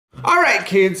All right,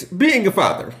 kids, being a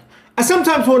father, I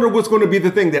sometimes wonder what's going to be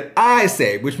the thing that I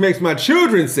say, which makes my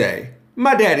children say,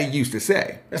 my daddy used to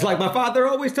say. It's like my father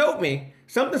always told me,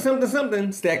 something, something,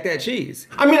 something, stack that cheese.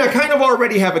 I mean, I kind of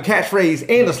already have a catchphrase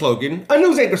and a slogan, a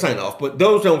news anchor sign off, but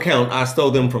those don't count. I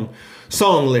stole them from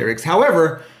song lyrics.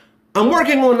 However, I'm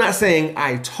working on not saying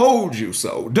I told you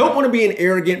so. Don't want to be an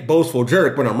arrogant, boastful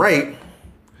jerk when I'm right,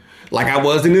 like I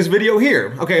was in this video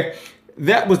here. Okay,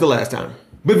 that was the last time.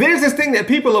 But there's this thing that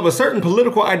people of a certain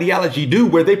political ideology do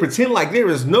where they pretend like there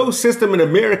is no system in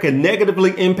America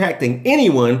negatively impacting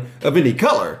anyone of any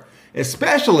color,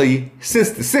 especially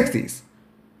since the 60s.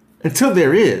 Until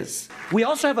there is. We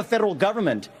also have a federal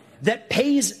government that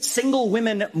pays single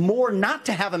women more not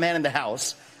to have a man in the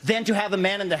house than to have a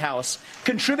man in the house,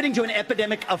 contributing to an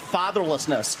epidemic of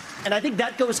fatherlessness. And I think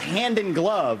that goes hand in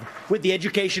glove with the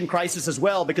education crisis as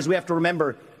well, because we have to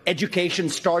remember education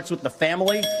starts with the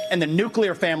family, and the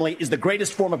nuclear family is the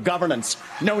greatest form of governance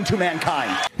known to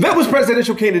mankind. That was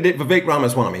presidential candidate Vivek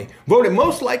Ramaswamy, voted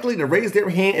most likely to raise their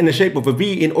hand in the shape of a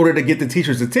V in order to get the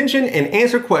teacher's attention and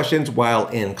answer questions while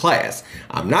in class.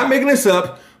 I'm not making this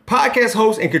up. Podcast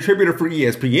host and contributor for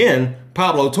ESPN,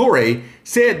 Pablo Torre,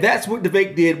 said that's what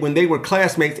Vivek did when they were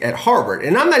classmates at Harvard,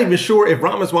 and I'm not even sure if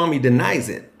Ramaswamy denies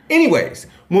it. Anyways,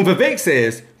 when Vivek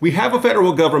says, we have a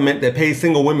federal government that pays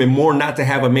single women more not to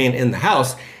have a man in the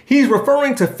house, he's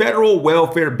referring to federal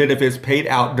welfare benefits paid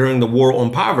out during the war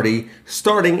on poverty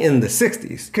starting in the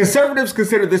 60s. Conservatives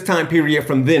consider this time period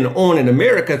from then on in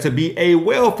America to be a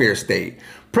welfare state.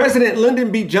 President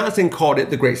Lyndon B. Johnson called it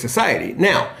the Great Society.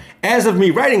 Now, as of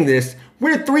me writing this,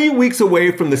 we're 3 weeks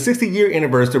away from the 60-year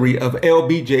anniversary of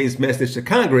LBJ's message to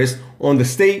Congress on the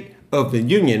State of the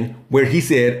Union, where he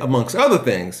said, amongst other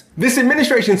things, this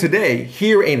administration today,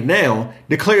 here and now,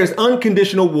 declares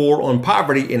unconditional war on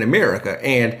poverty in America,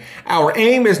 and our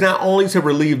aim is not only to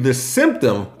relieve the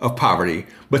symptom of poverty,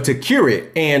 but to cure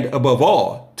it, and above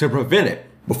all, to prevent it.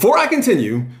 Before I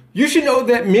continue, you should know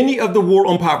that many of the War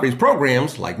on Poverty's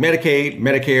programs, like Medicaid,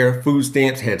 Medicare, food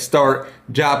stamps, Head Start,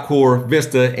 Job Corps,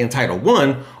 VISTA, and Title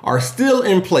I, are still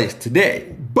in place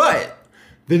today. But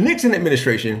the Nixon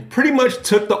administration pretty much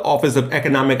took the Office of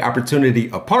Economic Opportunity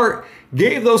apart,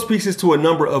 gave those pieces to a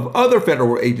number of other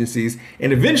federal agencies,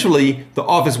 and eventually the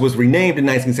office was renamed in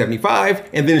 1975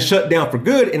 and then shut down for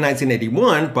good in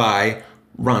 1981 by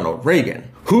Ronald Reagan,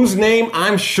 whose name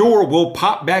I'm sure will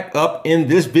pop back up in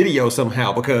this video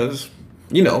somehow because,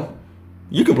 you know,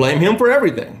 you can blame him for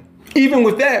everything. Even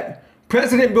with that,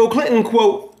 President Bill Clinton,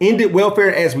 quote, ended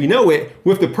welfare as we know it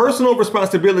with the Personal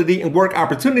Responsibility and Work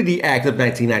Opportunity Act of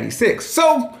 1996.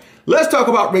 So let's talk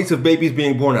about rates of babies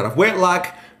being born out of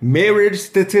wedlock, marriage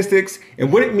statistics,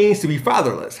 and what it means to be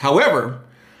fatherless. However,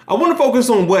 I want to focus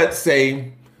on what,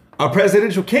 say, a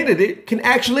presidential candidate can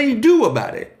actually do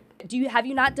about it. Have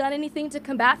you not done anything to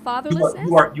combat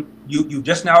fatherlessness? You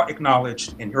just now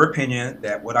acknowledged, in your opinion,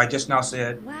 that what I just now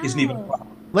said isn't even a problem.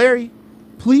 Larry,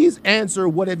 please answer,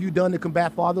 what have you done to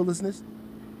combat fatherlessness?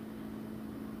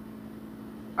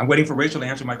 I'm waiting for Rachel to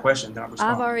answer my question, then I'll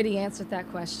respond. I've already answered that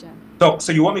question.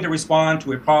 So you want me to respond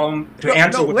to a problem, to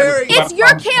answer? No, Larry. It's your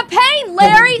campaign,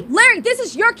 Larry. Larry, this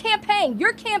is your campaign.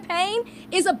 Your campaign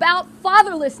is about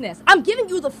fatherlessness. I'm giving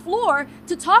you the floor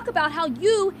to talk about how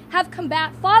you have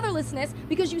combat fatherlessness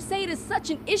because you say it is such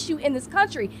an issue in this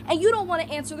country and you don't want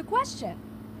to answer the question.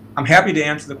 I'm happy to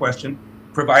answer the question,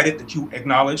 provided that you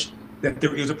acknowledge that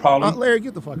there is a problem. Larry,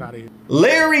 get the fuck out of here.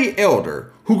 Larry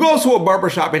Elder, who goes to a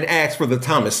barbershop and asks for the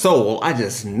Thomas Sowell, I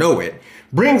just know it,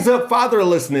 brings up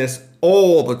fatherlessness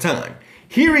all the time.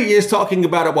 Here he is talking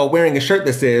about it while wearing a shirt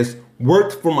that says,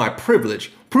 worked for my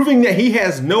privilege, proving that he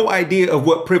has no idea of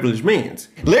what privilege means.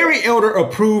 Larry Elder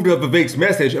approved of Vivek's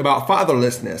message about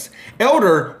fatherlessness.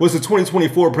 Elder was the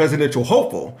 2024 presidential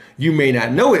hopeful. You may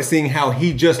not know it, seeing how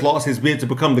he just lost his bid to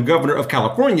become the governor of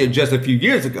California just a few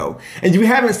years ago. And you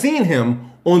haven't seen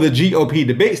him on the GOP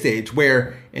debate stage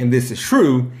where, and this is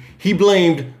true, he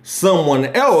blamed someone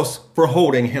else for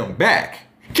holding him back.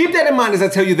 Keep that in mind as I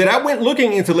tell you that I went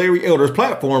looking into Larry Elder's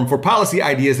platform for policy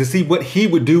ideas to see what he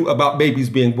would do about babies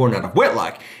being born out of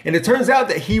wedlock. And it turns out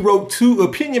that he wrote 2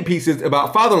 opinion pieces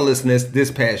about fatherlessness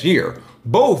this past year,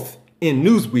 both in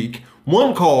Newsweek,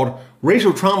 one called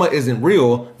Racial Trauma Isn't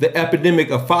Real, The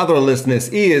Epidemic of Fatherlessness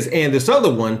Is, and this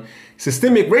other one,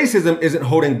 Systemic Racism Isn't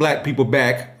Holding Black People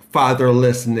Back,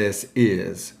 Fatherlessness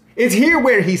Is. It's here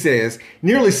where he says,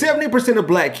 nearly 70% of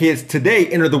black kids today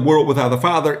enter the world without a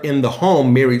father in the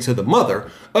home married to the mother,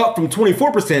 up from 24%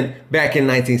 back in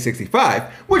 1965,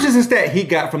 which is a stat he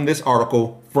got from this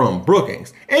article from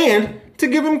Brookings. And to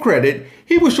give him credit,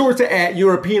 he was sure to add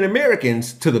European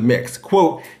Americans to the mix.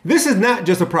 Quote, "This is not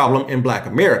just a problem in Black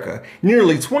America.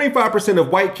 Nearly 25% of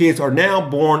white kids are now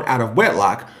born out of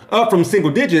wedlock, up from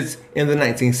single digits in the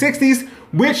 1960s,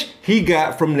 which he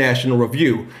got from National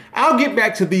Review." I'll get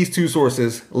back to these two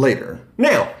sources later.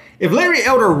 Now, if Larry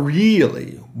Elder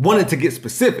really wanted to get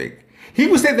specific, he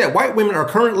would say that white women are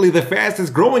currently the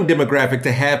fastest growing demographic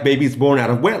to have babies born out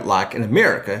of wedlock in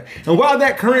America. And while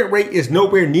that current rate is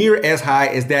nowhere near as high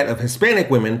as that of Hispanic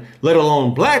women, let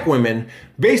alone Black women,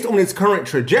 based on its current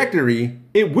trajectory,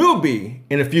 it will be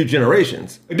in a few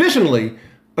generations. Additionally,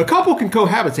 a couple can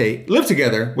cohabitate, live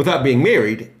together without being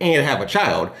married, and have a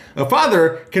child. A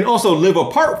father can also live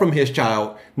apart from his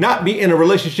child, not be in a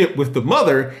relationship with the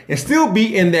mother, and still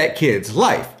be in that kid's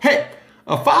life. Heck,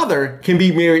 a father can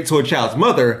be married to a child's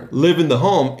mother, live in the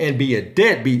home, and be a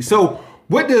deadbeat. So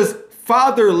what does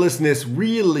fatherlessness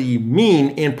really mean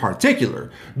in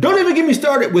particular? Don't even get me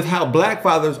started with how Black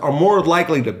fathers are more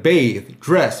likely to bathe,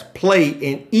 dress, play,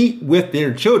 and eat with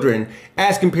their children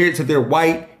as compared to their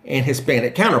white and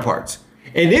Hispanic counterparts.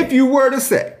 And if you were to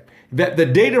say that the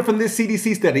data from this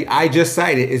CDC study I just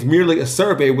cited is merely a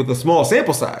survey with a small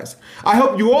sample size, I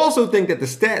hope you also think that the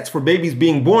stats for babies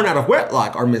being born out of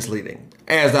wedlock are misleading,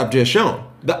 as I've just shown.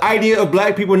 The idea of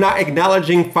Black people not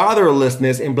acknowledging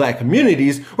fatherlessness in Black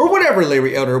communities, or whatever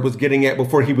Larry Elder was getting at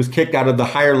before he was kicked out of the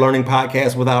Higher Learning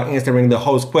podcast without answering the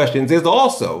host questions, is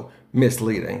also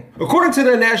misleading. According to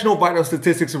the National Vital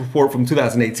Statistics Report from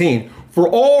 2018, for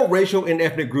all racial and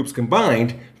ethnic groups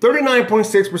combined,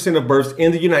 39.6% of births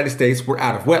in the United States were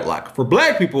out of wedlock. For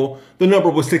Black people, the number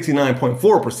was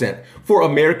 69.4%. For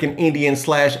American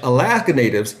Indian/Alaska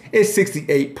Natives, it's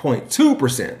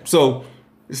 68.2%. So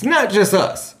it's not just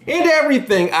us. And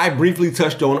everything I briefly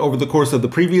touched on over the course of the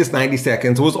previous 90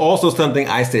 seconds was also something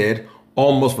I said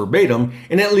almost verbatim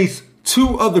in at least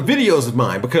 2 other videos of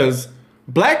mine, because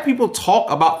Black people talk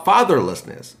about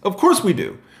fatherlessness. Of course we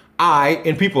do. I,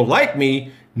 and people like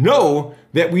me, know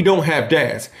that we don't have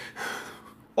dads.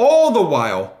 All the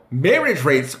while, marriage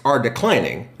rates are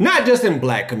declining, not just in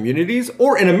Black communities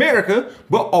or in America,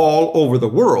 but all over the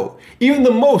world. Even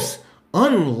the most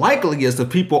unlikeliest of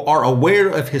people are aware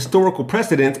of historical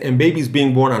precedents and babies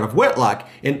being born out of wedlock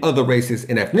in other races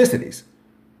and ethnicities.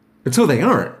 Until they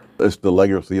aren't. It's the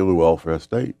legacy of the welfare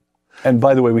state. And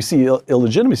by the way, we see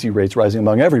illegitimacy rates rising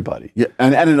among everybody. Yeah,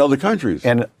 and in other countries.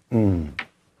 And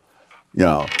you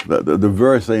know, the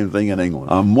very same thing in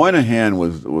England. Moynihan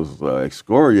was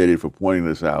excoriated for pointing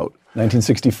this out.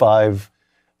 1965,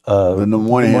 the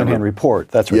Moynihan Report.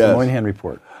 That's right, yes. The Moynihan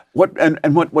Report.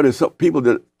 What is so people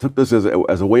that took this as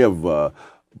a way of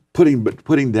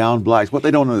putting down blacks. What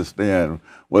they don't understand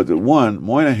was that, one,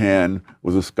 Moynihan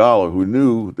was a scholar who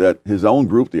knew that his own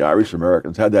group, the Irish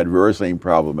Americans, had that very same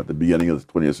problem at the beginning of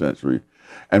the 20th century.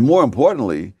 And more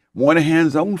importantly,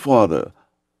 Moynihan's own father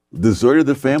deserted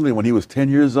the family when he was 10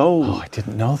 years old. Oh, I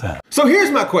didn't know that. So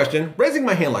here's my question, raising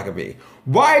my hand like a V.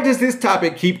 Why does this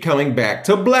topic keep coming back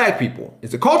to Black people?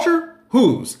 Is it culture?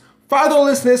 Whose?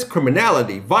 Fatherlessness,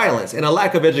 criminality, violence, and a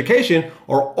lack of education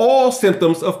are all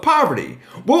symptoms of poverty.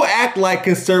 We'll act like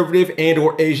conservative and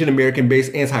or Asian American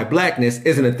based anti-Blackness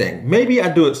isn't a thing. Maybe I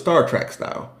do it Star Trek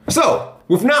style. So,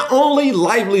 with not only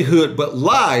livelihood but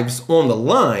lives on the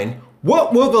line,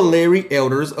 what will the Larry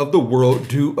Elders of the world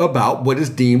do about what is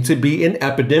deemed to be an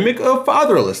epidemic of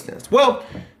fatherlessness? Well,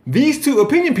 these 2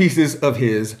 opinion pieces of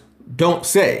his don't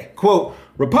say, quote,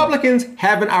 Republicans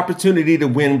have an opportunity to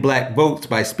win Black votes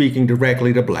by speaking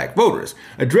directly to Black voters,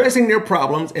 addressing their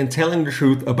problems and telling the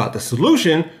truth about the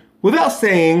solution without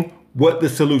saying what the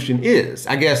solution is.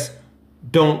 I guess,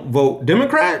 don't vote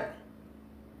Democrat?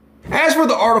 As for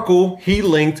the article he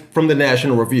linked from the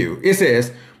National Review, it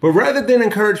says, but rather than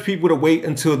encourage people to wait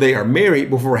until they are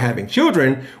married before having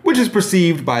children, which is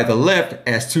perceived by the left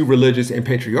as too religious and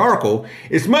patriarchal,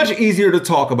 it's much easier to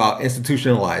talk about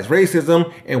institutionalized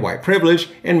racism and white privilege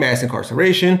and mass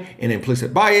incarceration and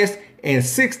implicit bias and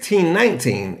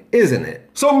 1619, isn't it?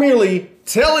 So merely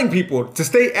telling people to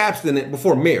stay abstinent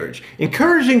before marriage,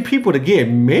 encouraging people to get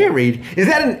married, is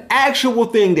that an actual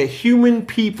thing that human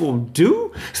people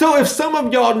do? So if some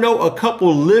of y'all know a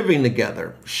couple living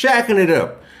together, shacking it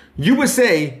up, you would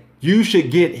say you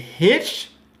should get hitched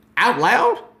out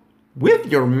loud with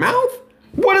your mouth?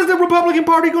 What is the Republican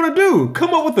Party going to do?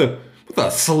 Come up with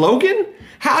a slogan?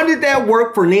 How did that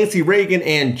work for Nancy Reagan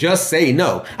and Just Say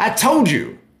No? I told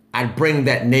you I'd bring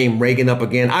that name Reagan up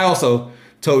again. I also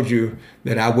told you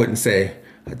that I wouldn't say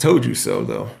I told you so,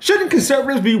 though. Shouldn't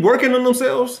conservatives be working on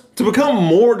themselves to become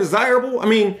more desirable? I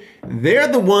mean, they're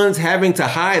the ones having to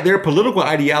hide their political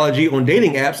ideology on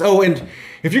dating apps. Oh, and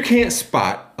if you can't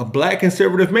spot a black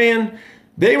conservative man,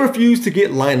 they refuse to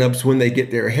get lineups when they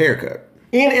get their haircut.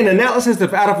 In an analysis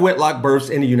of out-of-wedlock births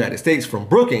in the United States from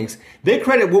Brookings, they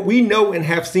credit what we know and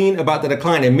have seen about the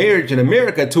decline in marriage in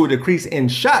America to a decrease in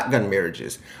shotgun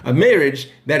marriages, a marriage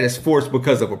that is forced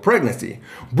because of a pregnancy.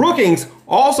 Brookings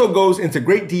also goes into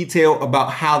great detail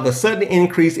about how the sudden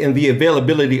increase in the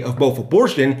availability of both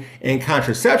abortion and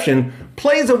contraception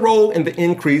plays a role in the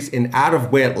increase in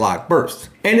out-of-wedlock births.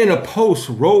 And in a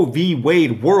post-Roe v.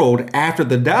 Wade world after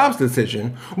the Dobbs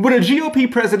decision, would a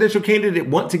GOP presidential candidate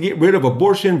want to get rid of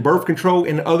abortion, birth control,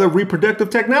 and other reproductive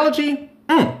technology?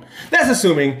 That's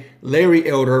assuming Larry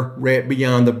Elder read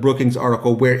beyond the Brookings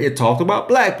article where it talked about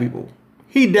black people.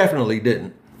 He definitely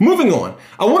didn't. Moving on,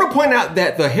 I want to point out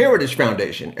that the Heritage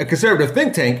Foundation, a conservative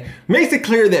think tank, makes it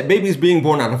clear that babies being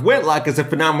born out of wedlock is a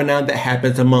phenomenon that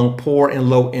happens among poor and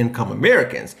low-income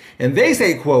Americans. And they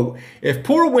say, quote, if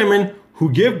poor women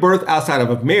who give birth outside of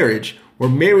a marriage were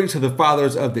married to the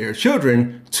fathers of their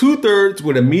children, 2/3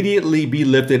 would immediately be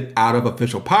lifted out of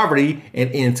official poverty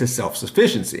and into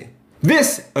self-sufficiency.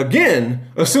 This, again,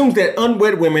 assumes that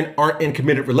unwed women aren't in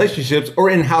committed relationships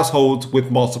or in households with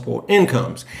multiple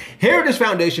incomes. Heritage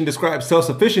Foundation describes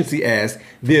self-sufficiency as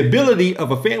the ability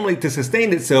of a family to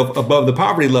sustain itself above the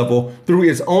poverty level through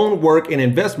its own work and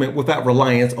investment without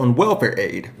reliance on welfare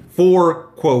aid. For,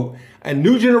 quote, a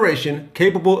new generation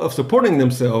capable of supporting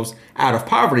themselves out of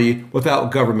poverty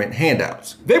without government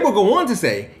handouts. They will go on to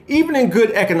say, even in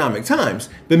good economic times,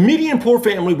 the median poor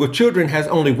family with children has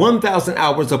only 1,000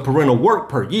 hours of parental work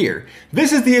per year.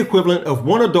 This is the equivalent of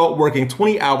one adult working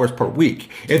 20 hours per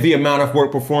week. If the amount of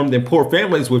work performed in poor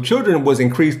families with children was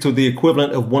increased to the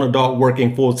equivalent of one adult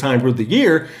working full-time through the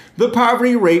year, the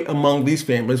poverty rate among these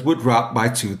families would drop by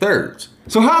 2/3.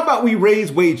 So how about we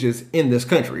raise wages in this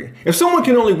country? If someone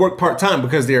can only work part-time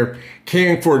because they're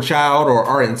caring for a child or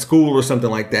are in school or something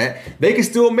like that, they can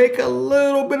still make a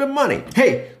little bit of money.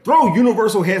 Hey, throw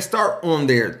universal head start on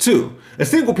there too. A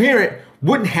single parent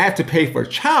wouldn't have to pay for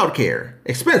childcare,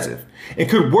 expensive, and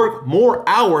could work more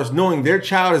hours knowing their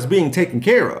child is being taken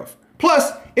care of.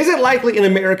 Plus, is it likely in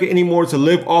America anymore to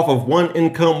live off of one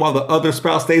income while the other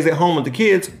spouse stays at home with the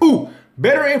kids? Ooh,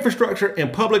 better infrastructure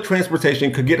and public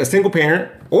transportation could get a single parent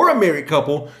or a married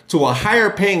couple to a higher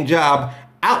paying job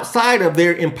outside of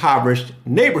their impoverished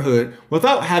neighborhood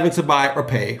without having to buy or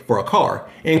pay for a car.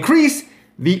 Increase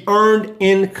the earned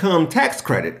income tax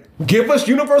credit. Give us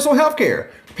universal health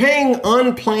care. Paying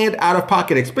unplanned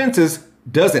out-of-pocket expenses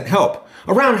doesn't help.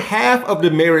 Around half of the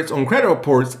merits on credit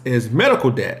reports is medical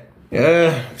debt.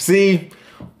 See,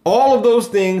 all of those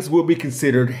things will be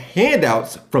considered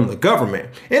handouts from the government,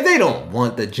 and they don't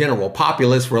want the general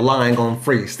populace relying on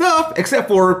free stuff, except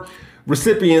for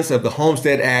recipients of the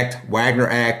Homestead Act, Wagner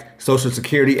Act, Social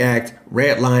Security Act,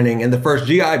 redlining, and the first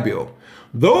GI Bill.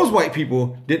 Those white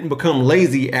people didn't become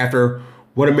lazy after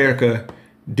what America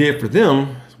did for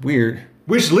them. It's weird.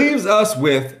 Which leaves us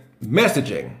with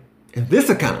messaging. In this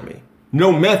economy,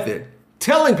 no method,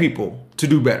 telling people to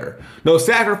do better. No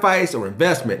sacrifice or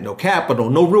investment, no capital,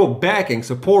 no real backing,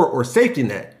 support, or safety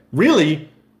net. Really,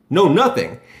 no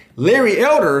nothing. Larry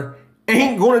Elder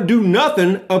ain't gonna do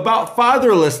nothing about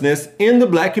fatherlessness in the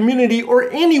black community or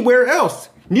anywhere else.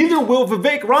 Neither will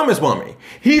Vivek Ramaswamy.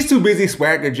 He's too busy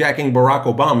swagger jacking Barack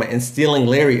Obama and stealing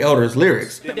Larry Elder's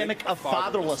lyrics. Epidemic of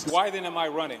fatherlessness. Why then am I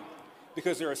running?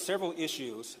 Because there are several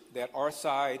issues that our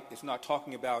side is not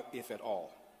talking about, if at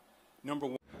all. Number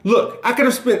one. Look, I could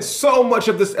have spent so much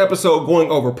of this episode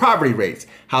going over poverty rates,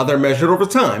 how they're measured over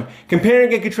time,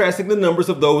 comparing and contrasting the numbers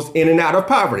of those in and out of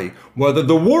poverty, whether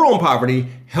the war on poverty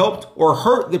helped or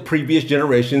hurt the previous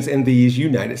generations in these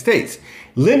United States.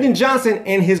 Lyndon Johnson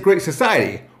and his Great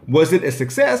Society, was it a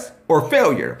success or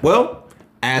failure? Well,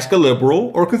 ask a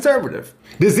liberal or conservative.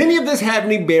 Does any of this have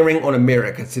any bearing on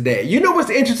America today? You know, it's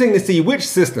interesting to see which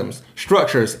systems,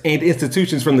 structures, and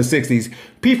institutions from the 60s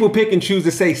people pick and choose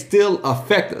to say still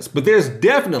affect us. But there's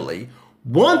definitely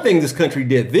one thing this country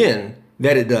did then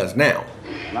that it does now.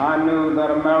 I knew that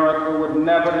America would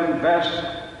never invest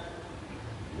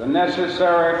the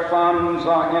necessary funds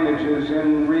or energies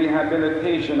in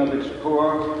rehabilitation of its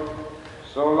poor,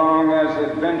 so long as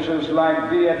adventures like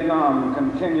Vietnam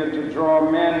continue to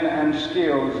draw men and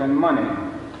skills and money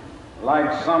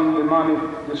like some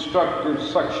demonic destructive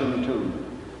suction tube.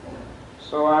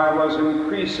 So I was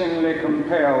increasingly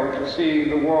compelled to see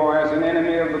the war as an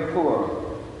enemy of the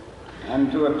poor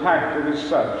and to attack it as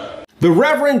such. The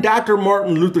Reverend Dr.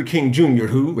 Martin Luther King Jr.,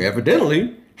 who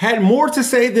evidently had more to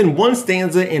say than one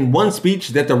stanza in one speech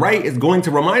that the right is going to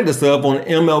remind us of on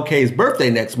MLK's birthday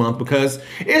next month, because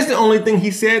it's the only thing he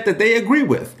said that they agree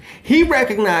with. He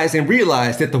recognized and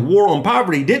realized that the war on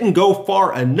poverty didn't go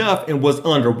far enough and was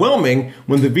underwhelming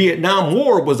when the Vietnam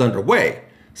War was underway.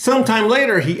 Sometime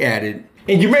later, he added,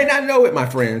 and you may not know it, my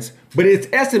friends, but it's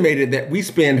estimated that we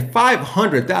spend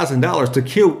 $500,000 to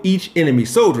kill each enemy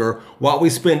soldier, while we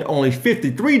spend only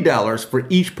 $53 for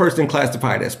each person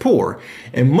classified as poor.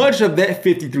 And much of that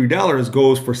 $53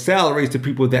 goes for salaries to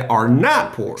people that are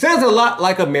not poor. Sounds a lot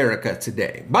like America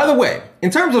today. By the way,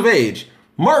 in terms of age,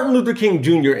 Martin Luther King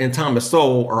Jr. and Thomas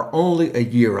Sowell are only a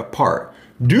year apart.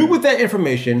 Do with that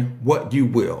information what you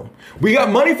will. We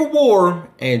got money for war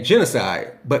and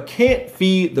genocide, but can't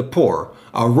feed the poor.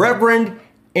 A reverend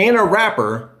and a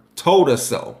rapper told us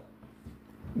so.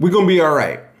 We're gonna be all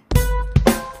right.